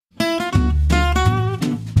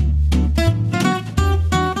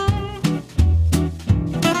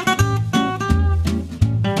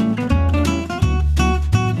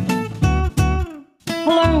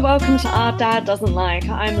to Art Dad Doesn't Like.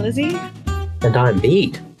 I'm Lizzie. And I'm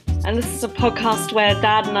Bede. And this is a podcast where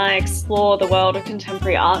Dad and I explore the world of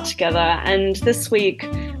contemporary art together. And this week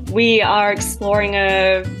we are exploring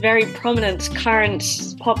a very prominent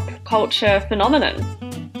current pop culture phenomenon.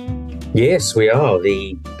 Yes, we are.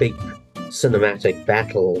 The big cinematic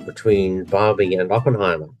battle between Barbie and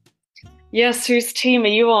Oppenheimer. Yes, whose team are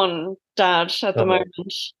you on, Dad, at the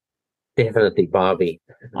moment? Definitely Barbie.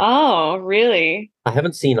 Oh, really? I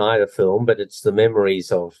haven't seen either film, but it's the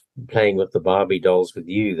memories of playing with the Barbie dolls with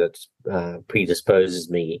you that predisposes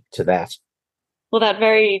me to that. Well, that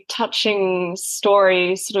very touching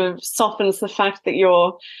story sort of softens the fact that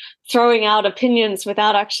you're throwing out opinions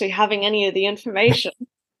without actually having any of the information.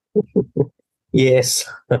 Yes.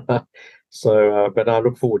 But I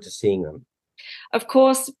look forward to seeing them. Of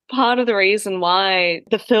course, part of the reason why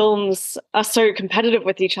the films are so competitive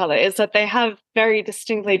with each other is that they have very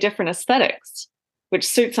distinctly different aesthetics, which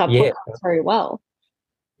suits our podcast very well.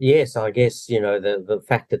 Yes, I guess, the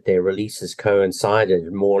fact that their releases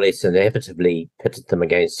coincided more or less inevitably pitted them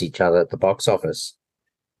against each other at the box office.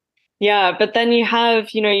 Yeah, but then you have,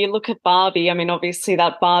 you look at Barbie. I mean, obviously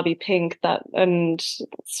that Barbie pink and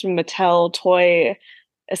some Mattel toy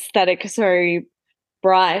aesthetic is very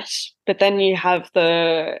bright, but then you have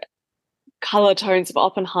the color tones of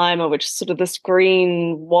Oppenheimer, which is sort of this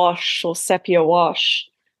green wash or sepia wash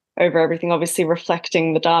over everything, obviously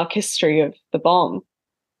reflecting the dark history of the bomb.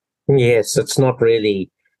 Yes, it's not really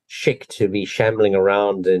chic to be shambling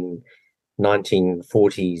around in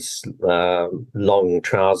 1940s long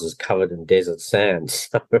trousers covered in desert sand.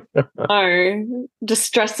 No,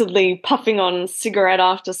 distressedly puffing on cigarette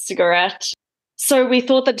after cigarette. So we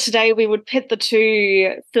thought that today we would pit the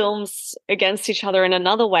two films against each other in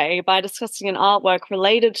another way by discussing an artwork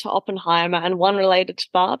related to Oppenheimer and one related to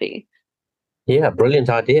Barbie. Yeah, brilliant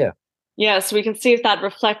idea. Yeah, so we can see if that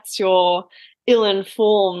reflects your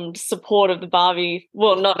ill-informed support of the Barbie.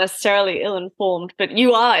 Well, not necessarily ill-informed, but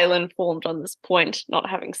you are ill-informed on this point, not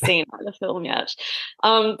having seen the film yet.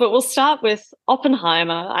 But we'll start with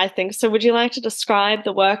Oppenheimer, I think. So would you like to describe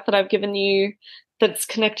the work that I've given you that's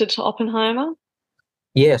connected to Oppenheimer?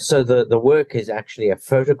 Yeah, so the work is actually a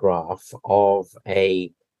photograph of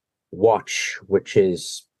a watch which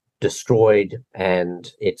is destroyed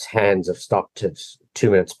and its hands have stopped at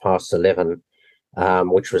 2 minutes past 11,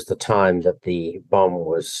 which was the time that the bomb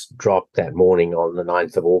was dropped that morning on the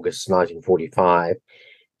 9th of August, 1945.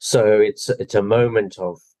 So it's a moment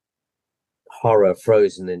of horror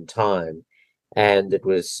frozen in time. And it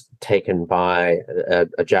was taken by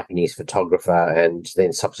a Japanese photographer and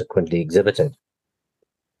then subsequently exhibited.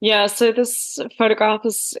 Yeah, so this photograph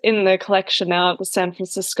is in the collection now at the San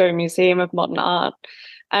Francisco Museum of Modern Art.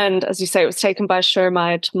 And as you say, it was taken by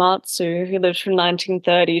Shomai Tomatsu, who lived from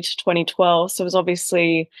 1930 to 2012. So it was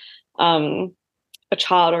obviously a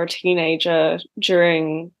child or a teenager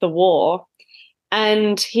during the war.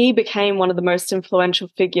 And he became one of the most influential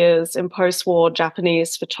figures in post-war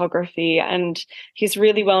Japanese photography. And he's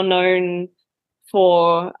really well known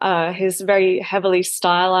for his very heavily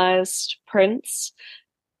stylized prints,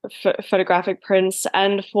 photographic prints,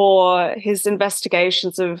 and for his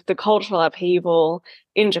investigations of the cultural upheaval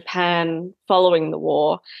in Japan following the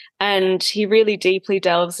war. And he really deeply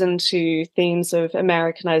delves into themes of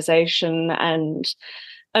Americanization and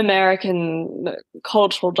American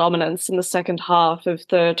cultural dominance in the second half of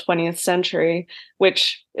the 20th century,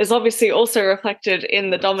 which is obviously also reflected in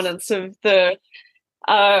the dominance of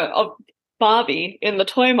of Barbie in the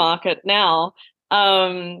toy market now.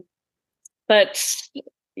 But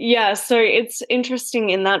yeah, so it's interesting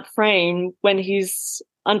in that frame when he's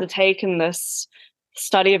undertaken this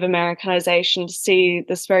study of Americanization to see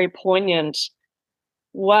this very poignant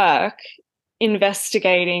work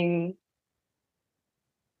investigating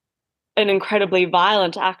an incredibly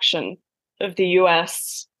violent action of the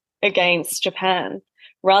US against Japan,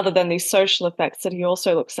 rather than these social effects that he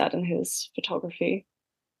also looks at in his photography.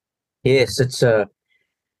 Yes, it's a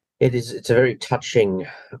very touching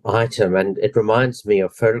item, and it reminds me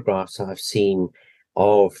of photographs I've seen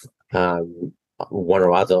of one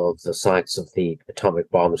or other of the sites of the atomic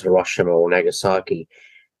bombs, Hiroshima or Nagasaki,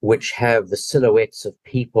 which have the silhouettes of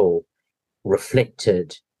people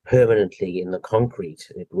reflected permanently in the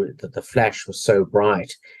concrete. The flash was so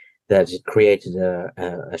bright that it created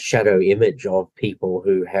a shadow image of people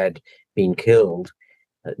who had been killed,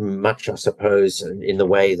 much, I suppose, in the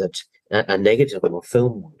way that a negative of a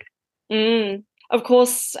film would. Of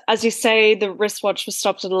course, as you say, the wristwatch was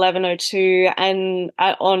stopped at 11:02 and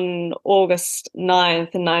on August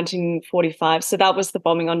 9th in 1945. So that was the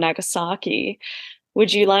bombing on Nagasaki.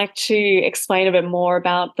 Would you like to explain a bit more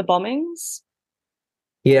about the bombings?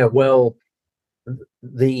 Yeah, well,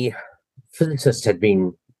 the physicists had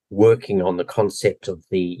been working on the concept of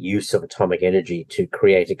the use of atomic energy to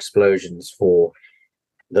create explosions for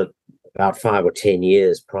the about 5 or 10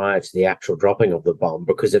 years prior to the actual dropping of the bomb,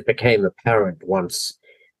 because it became apparent once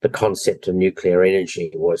the concept of nuclear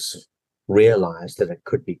energy was realized that it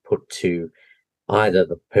could be put to either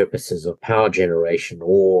the purposes of power generation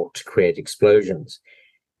or to create explosions.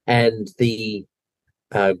 And the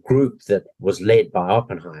group that was led by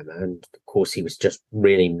Oppenheimer, and of course he was just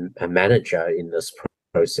really a manager in this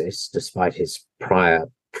process, despite his prior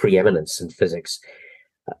preeminence in physics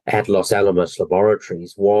at Los Alamos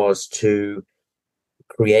Laboratories, was to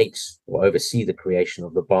create or oversee the creation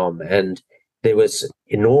of the bomb. And there was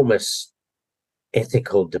enormous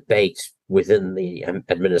ethical debate within the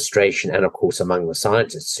administration and, of course, among the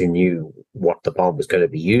scientists who knew what the bomb was going to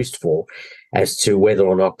be used for, as to whether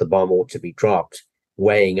or not the bomb ought to be dropped,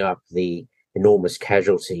 weighing up the enormous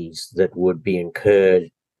casualties that would be incurred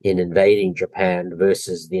in invading Japan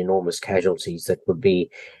versus the enormous casualties that would be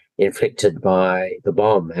inflicted by the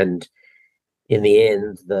bomb. And in the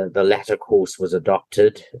end, the latter course was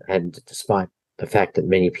adopted, and despite the fact that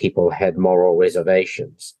many people had moral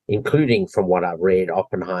reservations, including, from what I've read,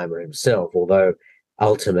 Oppenheimer himself, although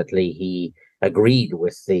ultimately he agreed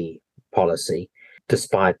with the policy,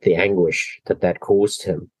 despite the anguish that that caused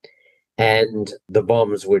him. And the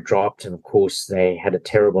bombs were dropped, and of course, they had a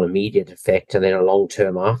terrible immediate effect and then a long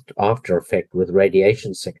term after effect with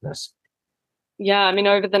radiation sickness. Yeah, I mean,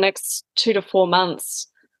 over the next 2 to 4 months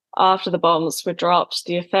after the bombs were dropped,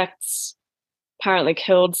 the effects apparently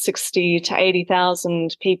killed 60 to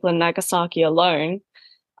 80,000 people in Nagasaki alone,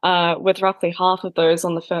 with roughly half of those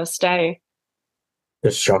on the first day.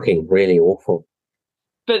 Just shocking, really awful.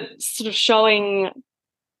 But sort of showing,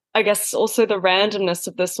 I guess, also the randomness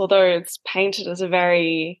of this, although it's painted as a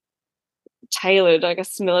very tailored, I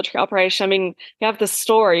guess, military operation. I mean, you have the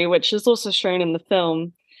story, which is also shown in the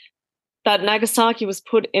film, that Nagasaki was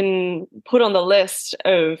put on the list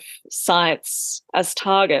of sites as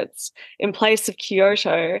targets in place of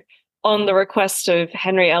Kyoto on the request of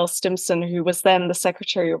Henry L. Stimson, who was then the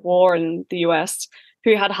Secretary of War in the US,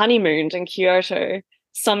 who had honeymooned in Kyoto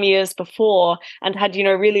some years before and had,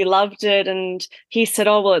 really loved it. And he said,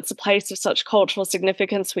 oh, well, it's a place of such cultural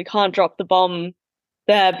significance, we can't drop the bomb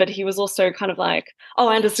there. But he was also kind of like, oh,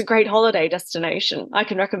 and it's a great holiday destination, I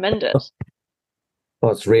can recommend it.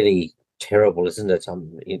 Well, it's really terrible, isn't it?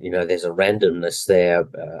 There's a randomness there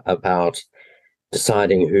about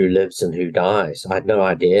deciding who lives and who dies. I had no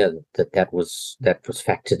idea that was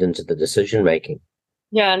factored into the decision making.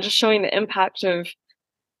 Yeah, and just showing the impact of,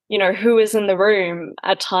 who is in the room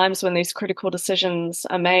at times when these critical decisions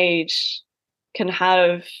are made can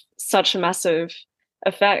have such a massive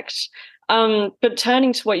effect. But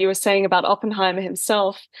turning to what you were saying about Oppenheimer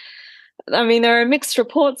himself, I mean, there are mixed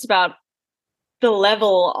reports about the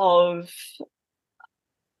level of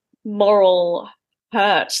moral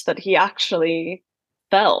hurt that he actually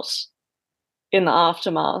felt in the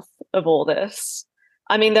aftermath of all this.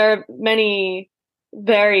 I mean, there are many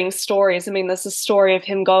varying stories. I mean, there's a story of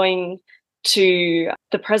him going to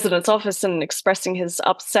the president's office and expressing his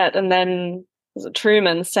upset, and then was it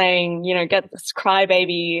Truman saying, get this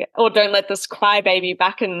crybaby, or don't let this crybaby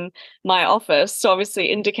back in my office. So obviously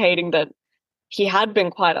indicating that he had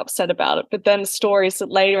been quite upset about it. But then stories that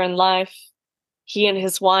later in life, he and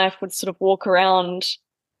his wife would sort of walk around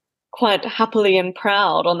quite happily and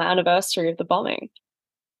proud on the anniversary of the bombing.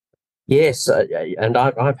 Yes, and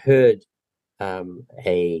I've heard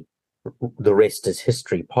a The Rest is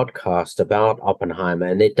History podcast about Oppenheimer,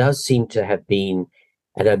 and there does seem to have been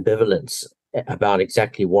an ambivalence about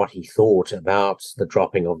exactly what he thought about the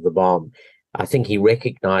dropping of the bomb. I think he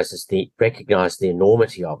recognized the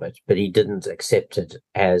enormity of it, but he didn't accept it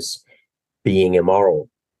as being immoral.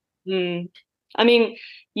 Mm. I mean,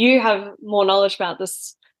 you have more knowledge about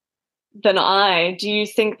this than I. Do you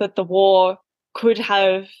think that the war could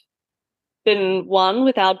have been won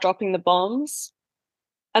without dropping the bombs?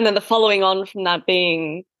 And then the following on from that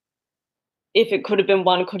being, if it could have been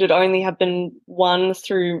won, could it only have been won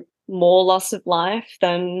through more loss of life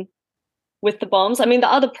than with the bombs? I mean,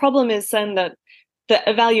 the other problem is then that the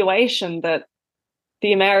evaluation that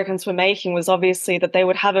the Americans were making was obviously that they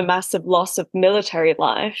would have a massive loss of military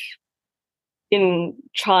life in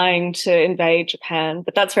trying to invade Japan,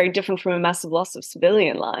 but that's very different from a massive loss of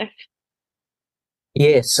civilian life.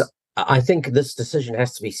 Yes, I think this decision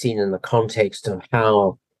has to be seen in the context of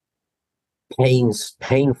how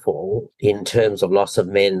painful in terms of loss of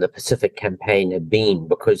men the Pacific campaign had been,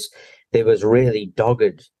 because there was really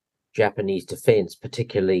dogged Japanese defense,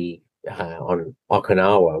 particularly on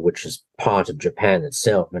Okinawa, which is part of Japan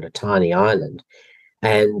itself, but a tiny island.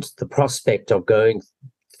 And the prospect of going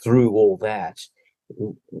through all that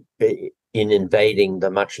in invading the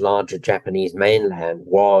much larger Japanese mainland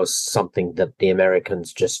was something that the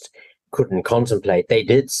Americans just couldn't contemplate. They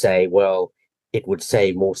did say, well, it would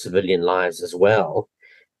save more civilian lives as well,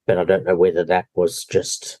 but I don't know whether that was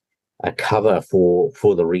just a cover for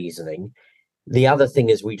the reasoning. The other thing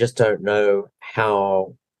is we just don't know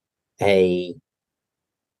a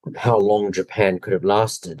how long Japan could have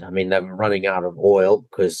lasted. I mean, they were running out of oil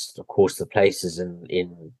because, of course, the places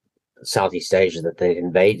in Southeast Asia that they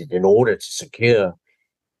invaded in order to secure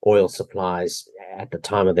oil supplies at the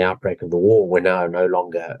time of the outbreak of the war were now no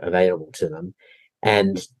longer available to them.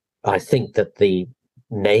 And I think that the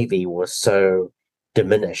Navy was so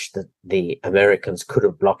diminished that the Americans could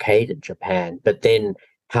have blockaded Japan. But then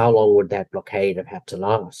how long would that blockade have had to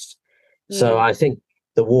last? So Mm. I think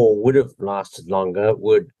the war would have lasted longer,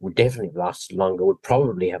 would definitely have lasted longer, would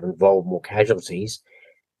probably have involved more casualties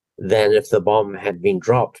than if the bomb had been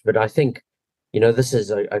dropped. But I think, this is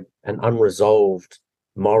an unresolved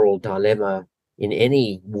moral dilemma in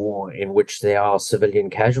any war in which there are civilian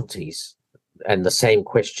casualties. And the same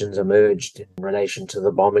questions emerged in relation to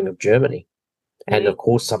the bombing of Germany. And Mm. of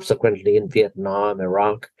course, subsequently in Vietnam,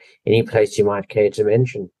 Iraq, any place you might care to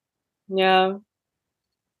mention. Yeah.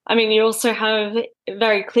 I mean, you also have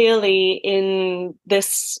very clearly in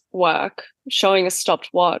this work showing a stopped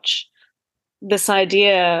watch, this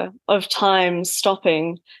idea of time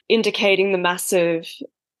stopping, indicating the massive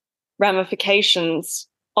ramifications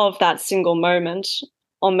of that single moment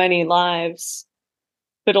on many lives,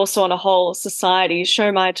 but also on a whole society.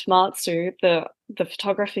 Shomai Tomatsu, the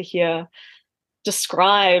photographer here,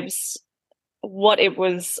 describes what it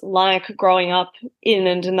was like growing up in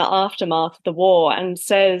and in the aftermath of the war, and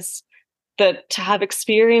says that to have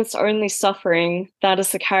experienced only suffering, that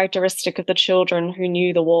is the characteristic of the children who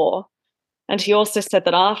knew the war. And he also said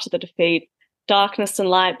that after the defeat, darkness and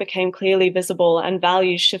light became clearly visible and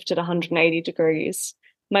values shifted 180 degrees.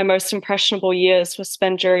 My most impressionable years were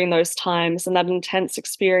spent during those times, and that intense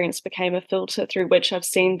experience became a filter through which I've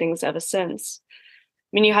seen things ever since. I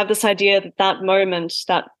mean, you have this idea that that moment,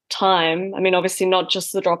 that time, I mean, obviously not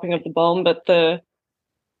just the dropping of the bomb, but the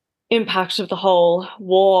impact of the whole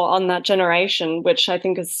war on that generation, which I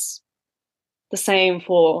think is the same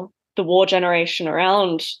for the war generation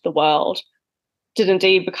around the world, did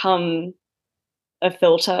indeed become a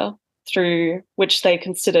filter through which they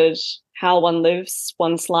considered how one lives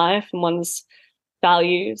one's life and one's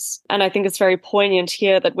values. And I think it's very poignant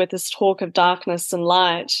here that with this talk of darkness and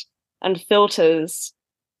light and filters,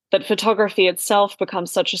 that photography itself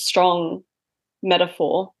becomes such a strong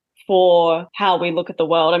metaphor for how we look at the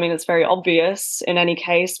world. I mean, it's very obvious in any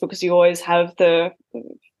case because you always have the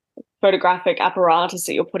photographic apparatus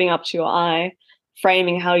that you're putting up to your eye,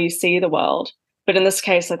 framing how you see the world. But in this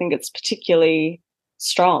case, I think it's particularly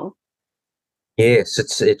strong. Yes,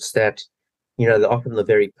 it's that, often the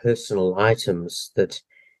very personal items that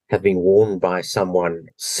have been worn by someone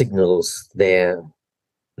signals their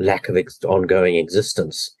lack of ongoing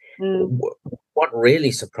existence. Mm. What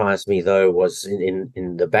really surprised me, though, was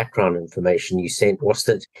in the background information you sent, was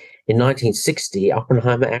that in 1960,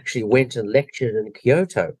 Oppenheimer actually went and lectured in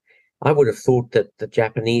Kyoto. I would have thought that the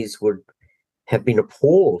Japanese would have been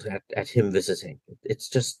appalled at him visiting. It's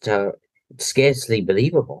just scarcely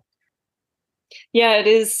believable. Yeah, it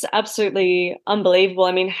is absolutely unbelievable.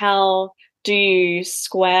 I mean, how do you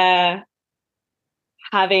square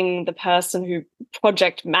having the person who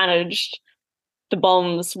project managed the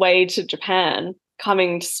bomb's way to Japan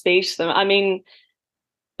coming to speak to them? I mean,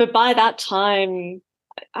 but by that time,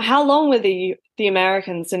 how long were the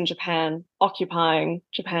Americans in Japan occupying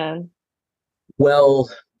Japan? Well,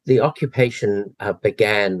 the occupation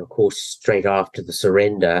began, of course, straight after the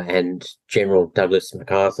surrender, and General Douglas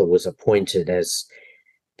MacArthur was appointed as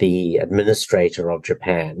the administrator of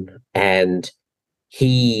Japan. And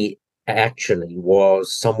he actually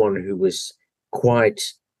was someone who was quite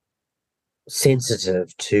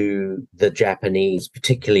sensitive to the Japanese,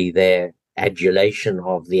 particularly their adulation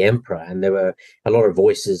of the emperor. And there were a lot of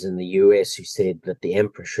voices in the US who said that the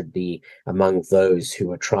emperor should be among those who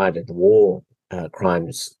were tried at the war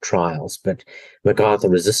crimes trials. But MacArthur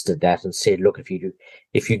resisted that and said, look,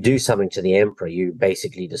 if you do something to the emperor, you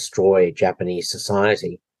basically destroy Japanese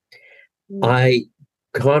society. Mm. I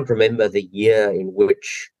can't remember the year in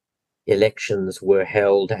which elections were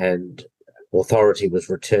held and authority was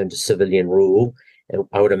returned to civilian rule. And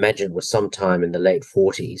I would imagine it was sometime in the late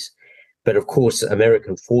 40s. But of course,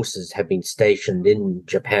 American forces have been stationed in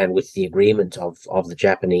Japan with the agreement of the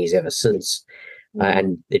Japanese ever since. Mm.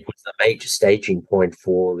 and it was the major staging point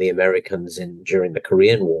for the Americans during the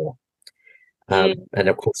Korean War. Mm. And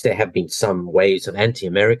of course, there have been some waves of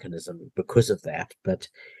anti-Americanism because of that. But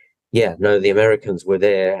yeah, no, the Americans were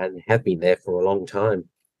there and have been there for a long time.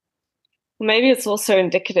 Maybe it's also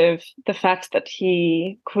indicative the fact that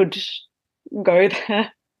he could go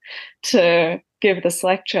there to give this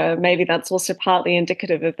lecture. Maybe that's also partly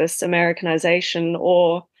indicative of this Americanization,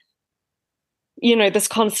 or this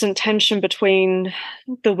constant tension between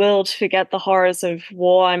the will to forget the horrors of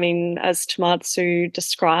war. I mean, as Tomatsu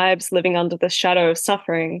describes, living under the shadow of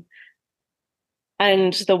suffering,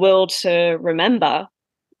 and the will to remember,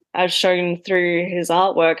 as shown through his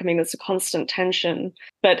artwork. I mean, it's a constant tension,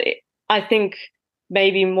 but I think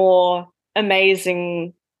maybe more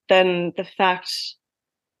amazing than the fact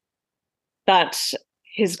that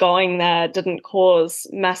his going there didn't cause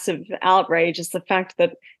massive outrage is the fact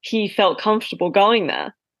that he felt comfortable going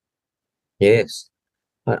there. Yes.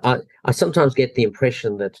 I sometimes get the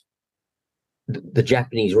impression that the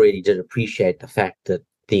Japanese really did appreciate the fact that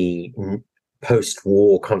the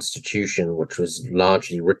post-war constitution, which was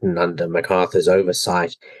largely written under MacArthur's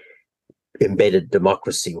oversight, embedded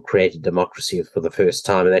democracy or created democracy for the first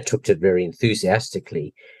time, and they took to it very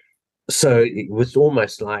enthusiastically. So it was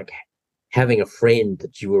almost like having a friend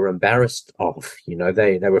that you were embarrassed of.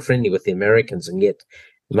 They were friendly with the Americans, and yet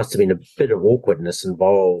there must have been a bit of awkwardness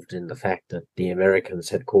involved in the fact that the Americans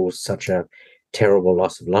had caused such a terrible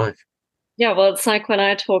loss of life. Yeah, well, it's like when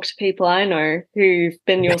I talk to people I know who've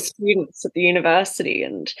been your students at the university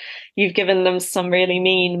and you've given them some really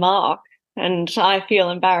mean mark, and I feel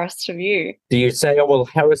embarrassed of you. Do you say, "Oh well,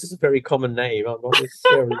 Harris is a very common name. I'm not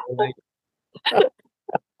necessarily related"?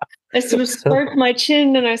 I sort of stroke my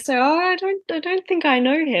chin and I say, "Oh, I don't think I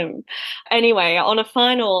know him." Anyway, on a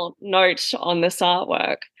final note on this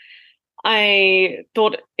artwork, I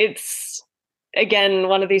thought it's again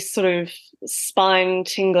one of these sort of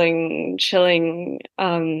spine-tingling, chilling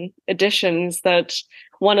additions that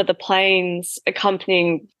one of the planes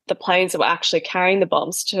accompanying the planes that were actually carrying the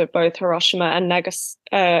bombs to both Hiroshima and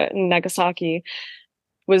Nagasaki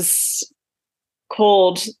was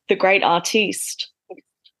called the Great Artiste.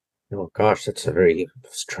 Oh gosh, that's a very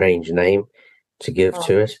strange name to give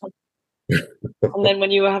to it. And then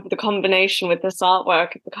when you have the combination with this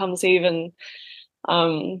artwork, it becomes even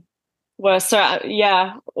worse. So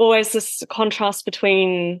yeah, always this contrast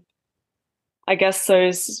between, I guess,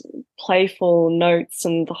 those playful notes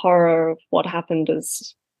and the horror of what happened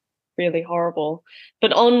is really horrible.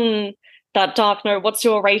 But on that dark note, what's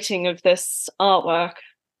your rating of this artwork?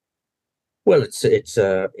 Well, it's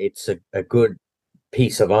a good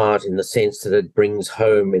piece of art in the sense that it brings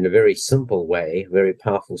home in a very simple way a very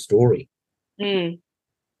powerful story. Mm.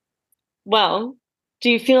 Well, do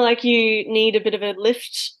you feel like you need a bit of a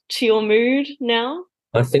lift to your mood now?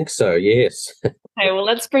 I think so, yes. Okay, well,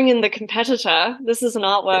 let's bring in the competitor. This is an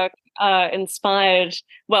artwork inspired,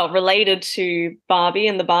 well, related to Barbie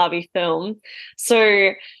and the Barbie film.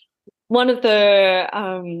 So, one of the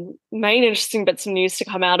main interesting bits of news to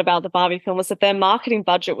come out about the Barbie film was that their marketing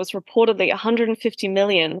budget was reportedly 150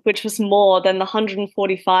 million, which was more than the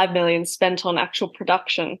 145 million spent on actual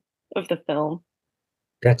production of the film.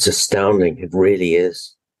 That's astounding. It really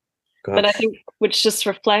is. But I Gosh. think which just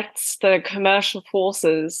reflects the commercial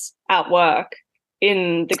forces at work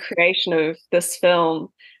in the creation of this film.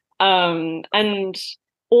 And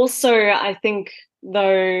also, I think,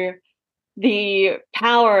 though, the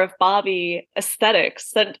power of Barbie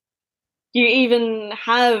aesthetics that you even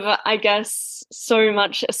have, I guess, so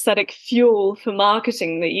much aesthetic fuel for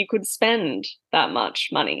marketing that you could spend that much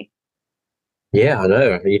money. Yeah, I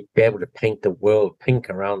know. You'd be able to paint the world pink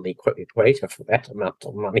around the equator for that amount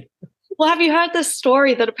of money. Well, have you heard this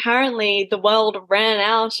story that apparently the world ran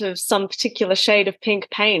out of some particular shade of pink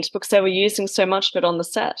paint because they were using so much of it on the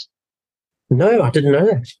set? No, I didn't know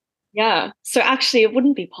that. Yeah. So actually, it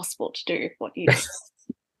wouldn't be possible to do what you just.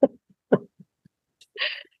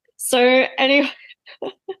 So anyway,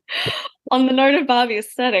 on the note of Barbie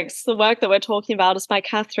aesthetics, the work that we're talking about is by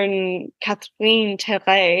Catherine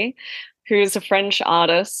Terray, who is a French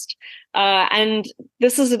artist. And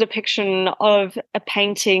this is a depiction of a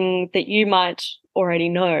painting that you might already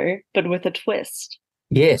know, but with a twist.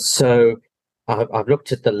 Yes, so I've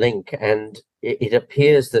looked at the link, and it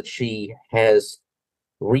appears that she has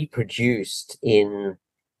reproduced in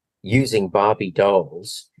using Barbie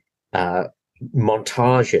dolls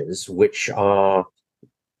montages which are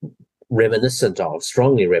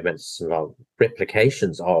strongly reminiscent of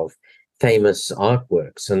replications of famous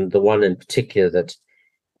artworks. And the one in particular that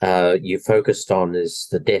you focused on is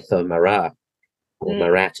the death of Marat. or Mm.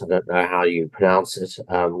 Marat, I don't know how you pronounce it,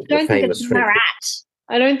 I the don't think it's famous French. Marat.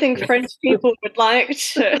 I don't think French people would like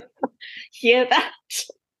to hear that.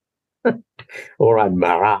 All right,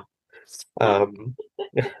 Marat, um,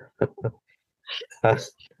 uh,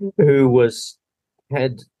 who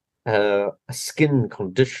had a skin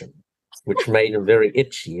condition which made him very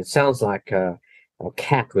itchy. It sounds like a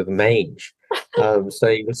cat with mange. So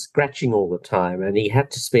he was scratching all the time, and he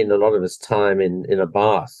had to spend a lot of his time in a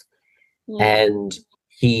bath. Mm. And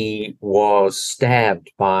he was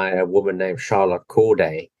stabbed by a woman named Charlotte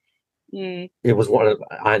Corday. Mm. It was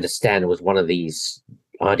I understand it was one of these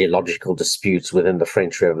ideological disputes within the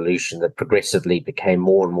French Revolution that progressively became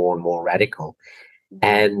more and more and more radical.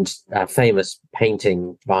 And a famous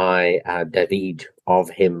painting by David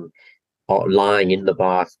of him lying in the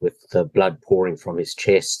bath with the blood pouring from his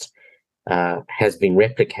chest has been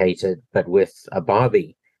replicated, but with a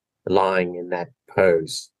Barbie lying in that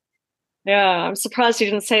pose. Yeah, I'm surprised you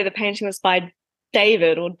didn't say the painting was by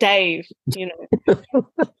David or Dave, you know.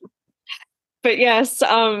 But yes,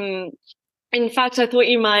 in fact, I thought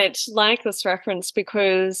you might like this reference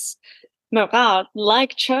because Marat,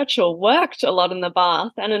 like Churchill, worked a lot in the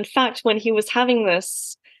bath. And in fact, when he was having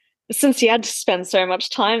this, since he had to spend so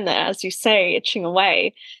much time there, as you say, itching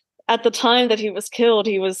away, at the time that he was killed,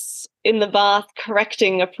 he was in the bath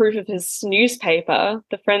correcting a proof of his newspaper,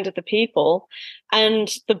 The Friend of the People,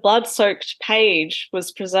 and the blood soaked page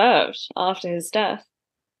was preserved after his death.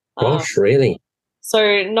 Um, Gosh, really?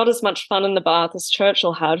 so, not as much fun in the bath as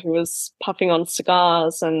Churchill had, who was puffing on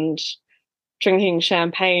cigars and drinking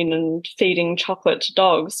champagne and feeding chocolate to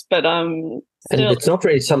dogs. But And still, it's not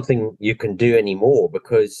really something you can do anymore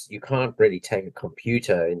because you can't really take a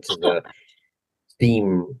computer into the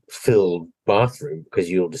steam-filled bathroom because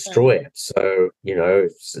you'll destroy it. So,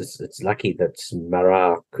 it's lucky that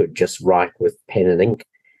Marat could just write with pen and ink.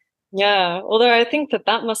 yeah. Although I think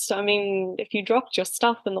that must, I mean, if you dropped your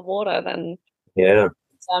stuff in the water, then Yeah.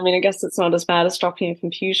 I mean, I guess it's not as bad as dropping your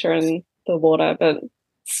computer in the water, but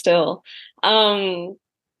still. Um,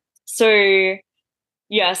 so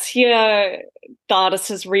yes, here the artist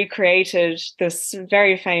has recreated this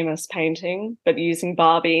very famous painting, but using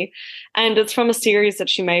Barbie. And it's from a series that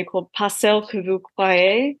she made called Pas celles que vous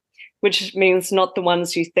croyez, which means not the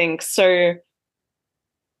ones you think. So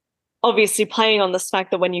obviously playing on this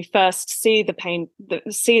fact that when you first see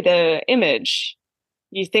see the image,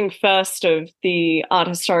 you think first of the art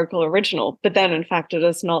historical original, but then in fact it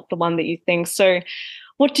is not the one that you think. So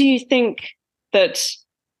what do you think that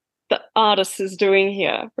the artist is doing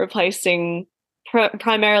here, replacing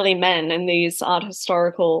primarily men in these art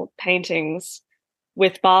historical paintings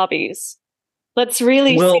with Barbies? Let's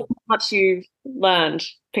really see Well, how much you've learned,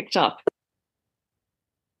 picked up.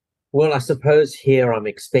 I suppose here I'm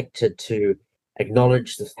expected to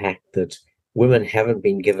acknowledge the fact that women haven't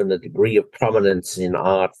been given the degree of prominence in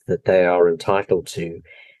art that they are entitled to,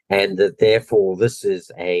 and that therefore this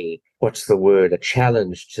is what's the word, a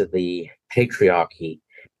challenge to the patriarchy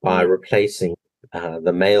by Mm. replacing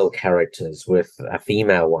the male characters with a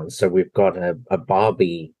female one. So we've got a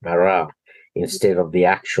Barbie Marat instead of the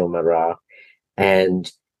actual Marat.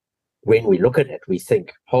 And when we look at it, we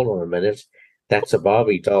think, hold on a minute, that's a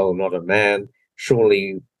Barbie doll, not a man.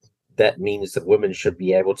 Surely that means that women should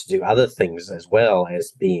be able to do other things as well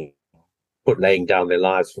as being laying down their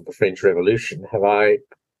lives for the French Revolution. Have I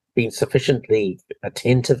been sufficiently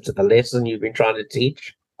attentive to the lesson you've been trying to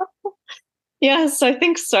teach? Yes, I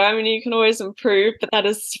think so. I mean, you can always improve, but that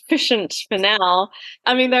is sufficient for now.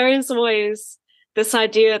 I mean, there is always this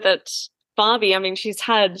idea that Barbie, I mean, she's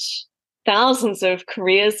had thousands of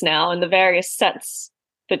careers now in the various sets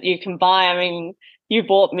that you can buy. I mean, you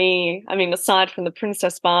bought me, I mean, aside from the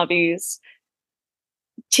Princess Barbies,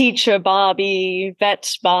 teacher Barbie, vet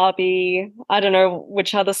Barbie, I don't know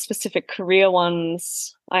which other specific career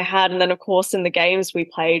ones I had. And then, of course, in the games we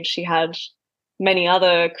played, she had many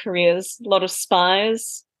other careers, a lot of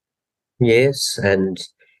spies. Yes, and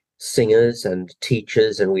singers and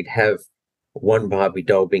teachers, and we'd have one Barbie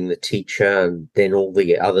doll being the teacher, and then all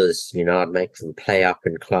the others, I'd make them play up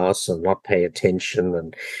in class and not pay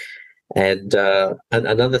attention. And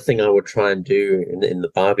another thing I would try and do in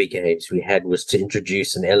the Barbie games we had was to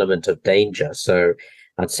introduce an element of danger. So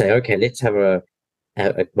I'd say, okay, let's have a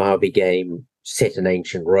Barbie game set in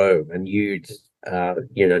ancient Rome, and you'd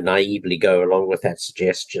naively go along with that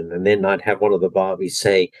suggestion, and then I'd have one of the Barbies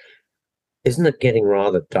say, "Isn't it getting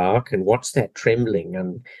rather dark? And what's that trembling?"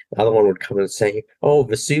 And the other one would come and say, "Oh,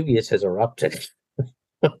 Vesuvius has erupted."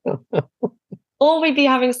 Or we'd be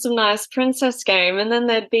having some nice princess game, and then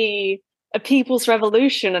there'd be a people's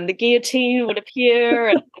revolution, and the guillotine would appear,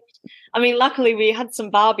 and I mean, luckily we had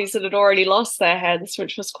some Barbies that had already lost their heads,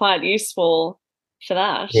 which was quite useful for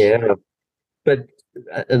that. Yeah. But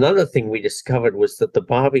another thing we discovered was that the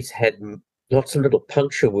Barbies had lots of little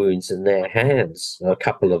puncture wounds in their hands, a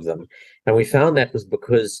couple of them. And we found that was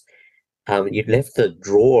because you'd left the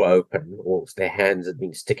drawer open, or their hands had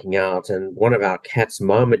been sticking out, and one of our cats,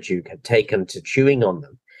 Marmaduke, had taken to chewing on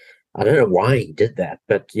them. I don't know why he did that,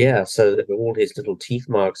 but yeah, so there were all his little teeth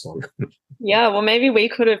marks on them. Yeah, well, maybe we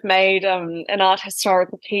could have made an art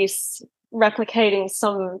historical piece replicating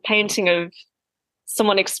some painting of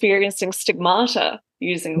someone experiencing stigmata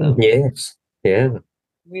using them. Yes, yeah.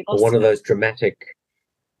 We Or lost one of those dramatic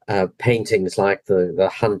paintings like the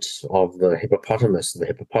hunt of the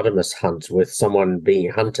hippopotamus hunt with someone being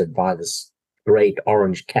hunted by this great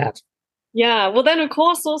orange cat. Yeah, well, then, of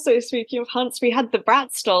course, also speaking of hunts, we had the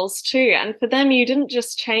Bratz dolls too. And for them, you didn't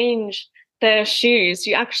just change their shoes,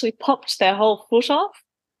 you actually popped their whole foot off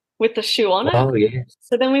with the shoe on it. Oh, yes.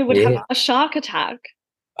 So then we would have Yeah. a shark attack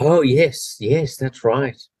Oh, yes. Yes, that's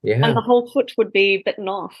right. and Yeah. the whole foot would be bitten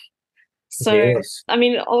off. So, Yes. I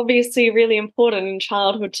mean, obviously, really important in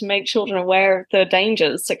childhood to make children aware of the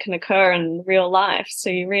dangers that can occur in real life. So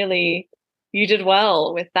you did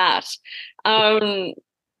well with that. Um,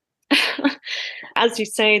 as you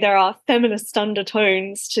say, there are feminist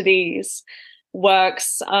undertones to these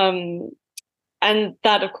works. And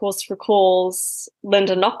that, of course, recalls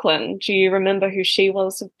Linda Nochlin. Do you remember who she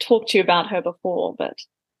was? I've talked to you about her before, but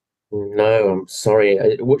No, I'm sorry.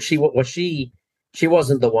 She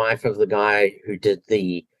wasn't the wife of the guy who did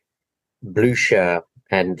the Blucher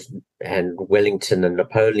and Wellington and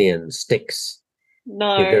Napoleon sticks, the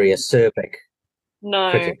no, very acerbic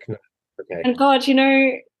no. critic. No. Okay. And God,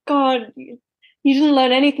 God, you didn't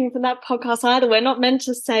learn anything from that podcast either. We're not meant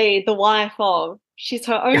to say the wife of. She's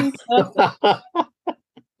her own person.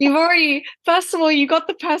 You've already, first of all, you got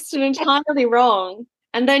the person entirely wrong,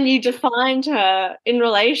 and then you defined her in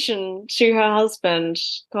relation to her husband.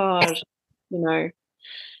 God, you know,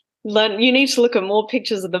 you need to look at more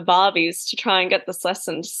pictures of the Barbies to try and get this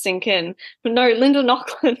lesson to sink in. But no, Linda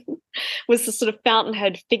Nochlin was the sort of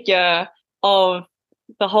fountainhead figure of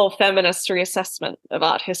the whole feminist reassessment of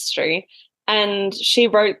art history. And she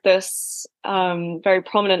wrote this very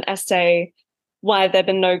prominent essay, Why Have There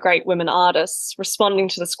Been No Great Women Artists, responding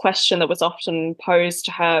to this question that was often posed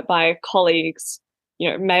to her by colleagues,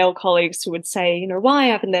 male colleagues who would say, why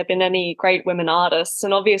haven't there been any great women artists?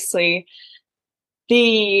 And obviously,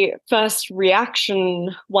 the first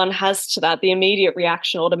reaction one has to that, the immediate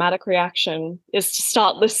reaction, automatic reaction, is to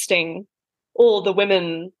start listing all the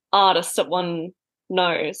women artists that one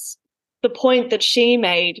knows. The point that she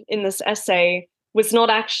made in this essay was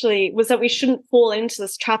that we shouldn't fall into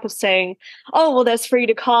this trap of saying, oh, well, there's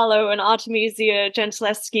Frida Kahlo and Artemisia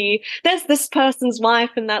Gentileschi. There's this person's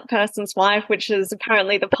wife and that person's wife, which is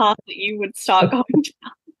apparently the path that you would start going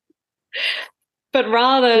down. But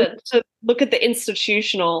rather to look at the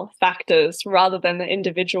institutional factors rather than the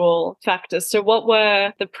individual factors. So what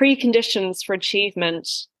were the preconditions for achievement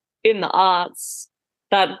in the arts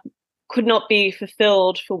that could not be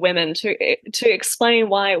fulfilled for women, to explain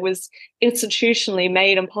why it was institutionally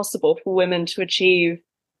made impossible for women to achieve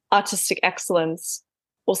artistic excellence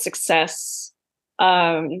or success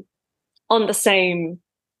on the same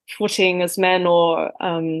footing as men, or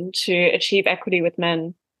to achieve equity with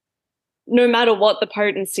men, no matter what the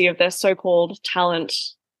potency of their so-called talent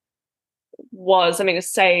was. I mean, to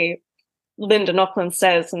say Linda Nochlin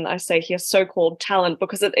says, and I say here so-called talent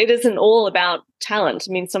because it isn't all about talent.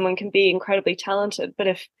 I mean, someone can be incredibly talented, but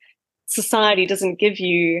if society doesn't give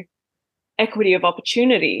you equity of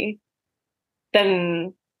opportunity,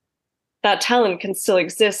 then that talent can still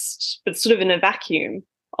exist, but sort of in a vacuum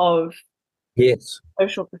of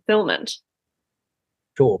social fulfillment.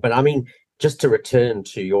 Sure, but I mean, just to return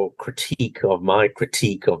to your critique of my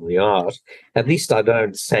critique of the art, at least I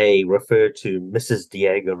don't refer to Mrs.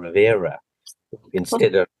 Diego Rivera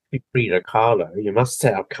instead of Frida Kahlo. You must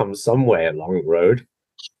have come somewhere along the road.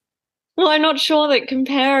 Well, I'm not sure that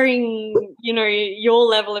comparing, your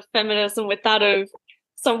level of feminism with that of,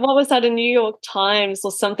 so what was that, a New York Times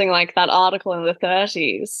or something like that article in the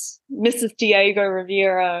 30s? Mrs. Diego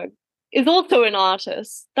Rivera is also an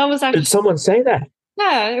artist. That was actually... Did someone say that?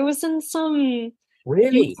 Yeah, it was in some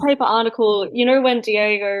really newspaper article. When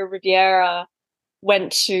Diego Rivera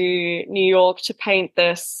went to New York to paint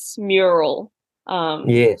this mural.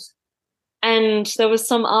 Yes. And there was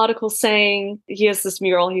some article saying, here's this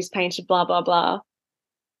mural he's painted, blah, blah, blah.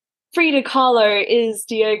 Frida Kahlo is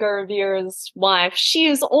Diego Rivera's wife. She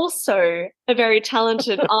is also a very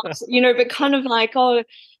talented artist, but kind of like, oh,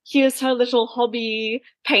 here's her little hobby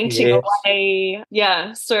painting Yes. away.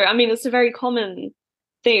 Yeah. So, I mean, it's a very common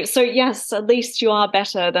thing. So, yes, at least you are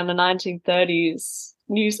better than a 1930s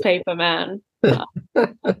newspaper man,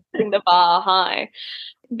 setting the bar high.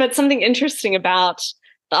 But something interesting about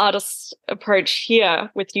the artist's approach here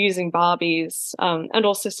with using Barbies, and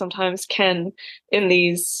also sometimes Ken in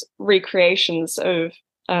these recreations of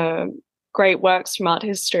great works from art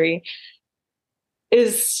history,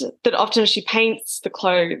 is that often she paints the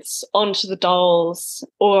clothes onto the dolls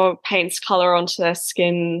or paints color onto their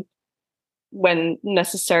skin when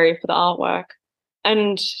necessary for the artwork.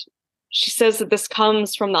 And she says that this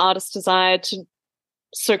comes from the artist's desire to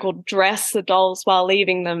so-called dress the dolls while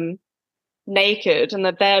leaving them naked, and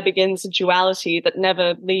that there begins a duality that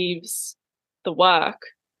never leaves the work.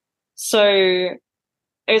 So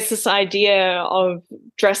it's this idea of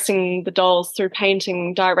dressing the dolls through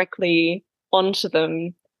painting directly onto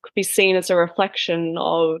them could be seen as a reflection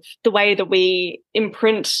of the way that we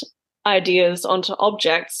imprint ideas onto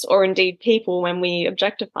objects or indeed people when we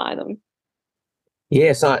objectify them.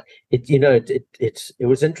 Yes, it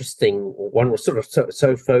was interesting. One was sort of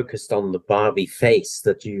so focused on the Barbie face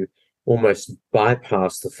that you almost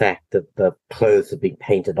bypass the fact that the clothes are being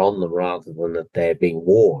painted on them rather than that they're being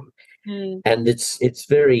worn. Mm. And it's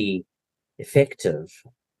very effective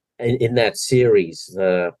in that series.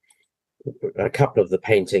 A couple of the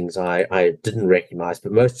paintings I didn't recognize,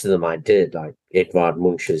 but most of them I did, like Edvard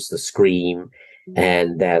Munch's The Scream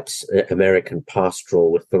and that American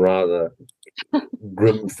Pastoral with the rather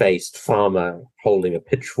grim-faced farmer holding a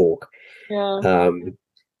pitchfork. Yeah.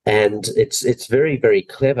 And it's very, very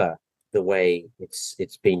clever the way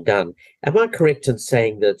it's been done. Am I correct in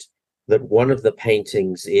saying that one of the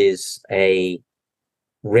paintings is a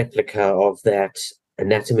replica of that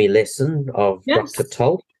anatomy lesson of Yes. Dr.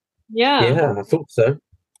 Tull? Yeah. Yeah, I thought so.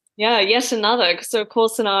 Yeah, yet another. So, of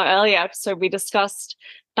course, in our earlier episode, we discussed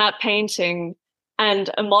that painting and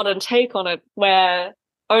a modern take on it where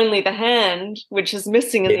only the hand, which is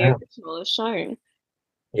missing in the Yeah, original, is shown.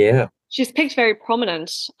 yeah. She's picked very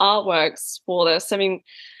prominent artworks for this. I mean,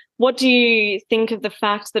 what do you think of the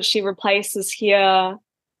fact that she replaces here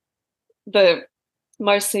the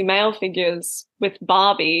mostly male figures with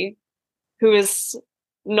Barbie, who is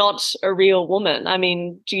not a real woman? I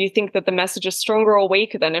mean, do you think that the message is stronger or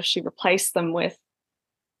weaker than if she replaced them with,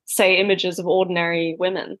 say, images of ordinary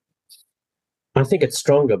women? I think it's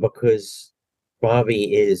stronger because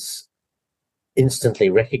Barbie is instantly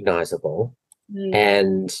recognizable Mm.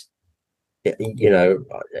 and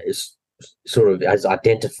is sort of as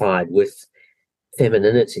identified with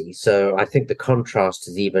femininity. So I think the contrast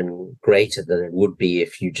is even greater than it would be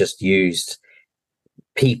if you just used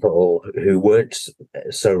people who weren't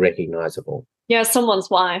so recognizable. Yeah, someone's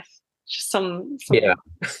wife. Just some Yeah,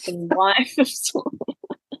 wife of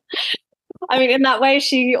I mean, in that way,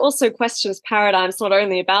 she also questions paradigms not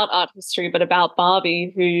only about art history, but about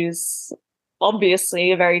Barbie, who's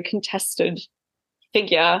obviously a very contested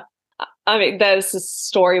figure. I mean, there's this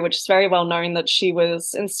story which is very well known that she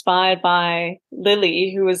was inspired by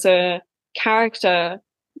Lily, who was a character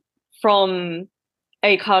from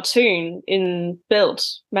a cartoon in Bild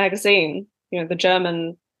magazine, the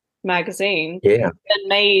German magazine, yeah,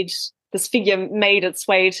 and this figure made its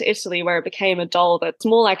way to Italy where it became a doll that's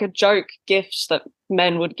more like a joke gift that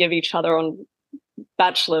men would give each other on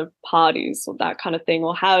bachelor parties or that kind of thing,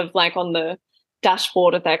 or have like on the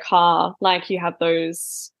dashboard of their car, like you have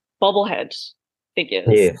those bobblehead figures.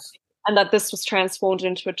 yes. And that this was transformed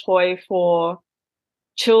into a toy for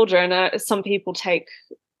children. Some people take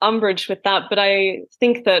umbrage with that, but I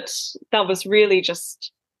think that that was really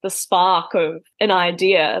just the spark of an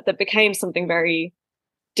idea that became something very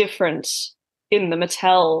different in the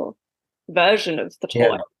Mattel version of the Yeah.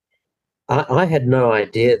 toy. I had no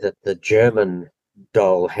idea that the German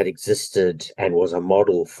doll had existed and was a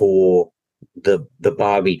model for the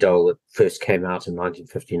Barbie doll that first came out in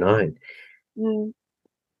 1959. Mm.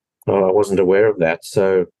 Oh, I wasn't aware of that.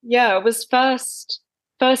 So Yeah, it was first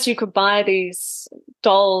you could buy these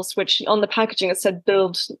dolls, which on the packaging it said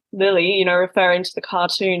 "Build Lily," referring to the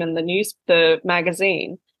cartoon and the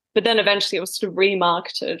magazine. But then eventually it was sort of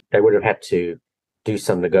remarketed. they would have had to do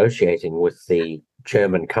some negotiating with the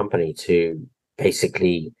German company to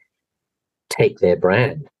basically take their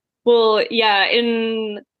brand. Well, yeah,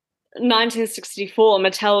 in 1964,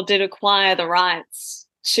 Mattel did acquire the rights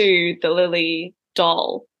to the Lily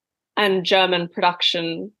doll, and German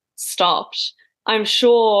production stopped. I'm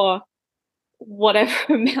sure whatever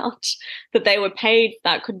amount that they were paid for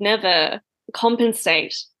that could never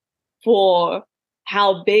compensate for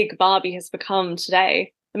how big Barbie has become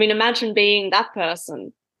today. I mean, imagine being that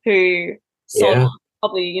person who saw Yeah.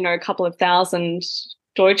 probably, a couple of thousand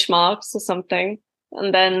Deutschmarks or something.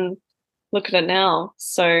 And then look at it now.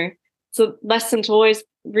 So it's a lesson to always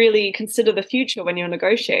really consider the future when you're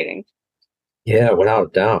negotiating. Yeah, without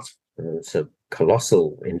a doubt. It's a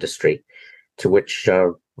colossal industry to which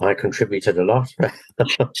I contributed a lot.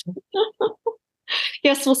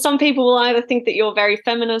 Yes, well, some people will either think that you're very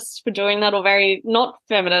feminist for doing that or very not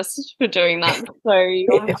feminist for doing that. So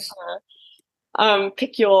you'll have Yes. to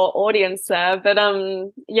pick your audience there. But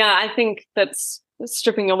yeah, I think that's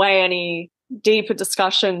stripping away any deeper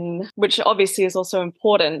discussion, which obviously is also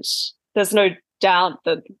important. There's no doubt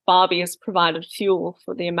that Barbie has provided fuel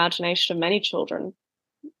for the imagination of many children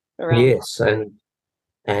around. Yes,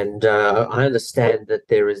 and I understand that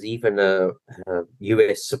there is even a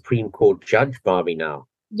U.S. Supreme Court judge Barbie now.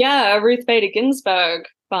 Yeah, Ruth Bader Ginsburg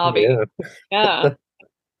Barbie. Yeah. Yeah.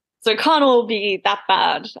 So it can't all be that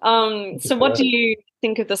bad. So what do No. you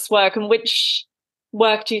think of this work, and which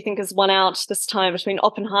work do you think has won out this time between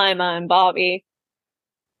Oppenheimer and Barbie?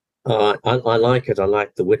 I like it. I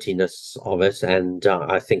like the wittiness of it, and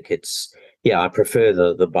I think I prefer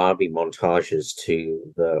the Barbie montages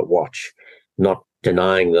to the watch, not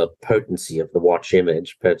denying the potency of the watch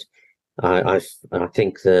image, but I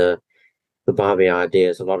think the Barbie idea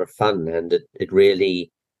is a lot of fun, and it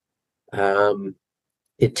really um,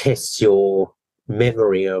 it tests your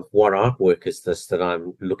memory of what artwork is this that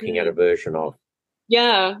I'm looking at a Mm. version of.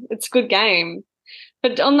 Yeah, it's a good game.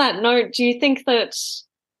 But on that note, do you think that,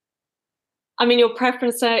 I mean, your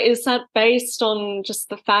preference there, is that based on just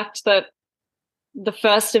the fact that the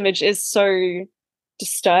first image is so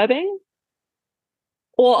disturbing,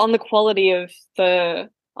 or on the quality of the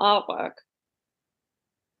artwork?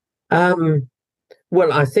 Um,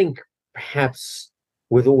 well, I think perhaps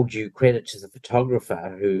with all due credit to the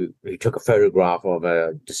photographer who took a photograph of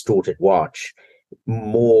a distorted watch,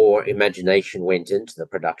 more imagination went into the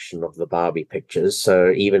production of the Barbie pictures.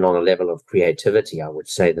 So even on a level of creativity, I would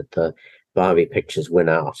say that the Barbie pictures win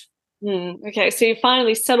out. Okay, so you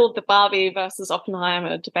finally settled the Barbie versus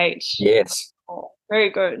Oppenheimer debate. Yes. Oh, very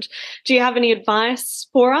good. Do you have any advice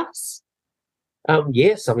for us?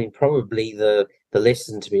 Yes, I mean probably the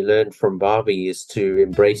lesson to be learned from Barbie is to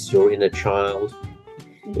embrace your inner child,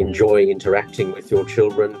 Mhm. enjoy interacting with your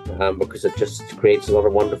children, because it just creates a lot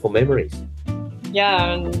of wonderful memories.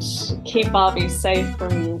 Yeah, and keep Barbies safe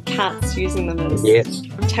from cats using them as Yes.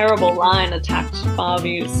 terrible line attacked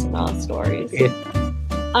Barbies in our stories. Yeah.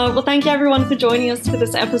 Well, thank you everyone for joining us for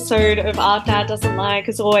this episode of Art Dad Doesn't Like.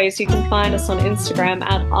 As always, you can find us on Instagram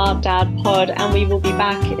at ArtDadPod, and we will be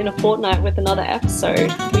back in a fortnight with another episode.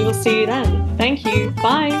 We will see you then. Thank you.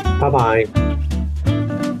 Bye. Bye bye.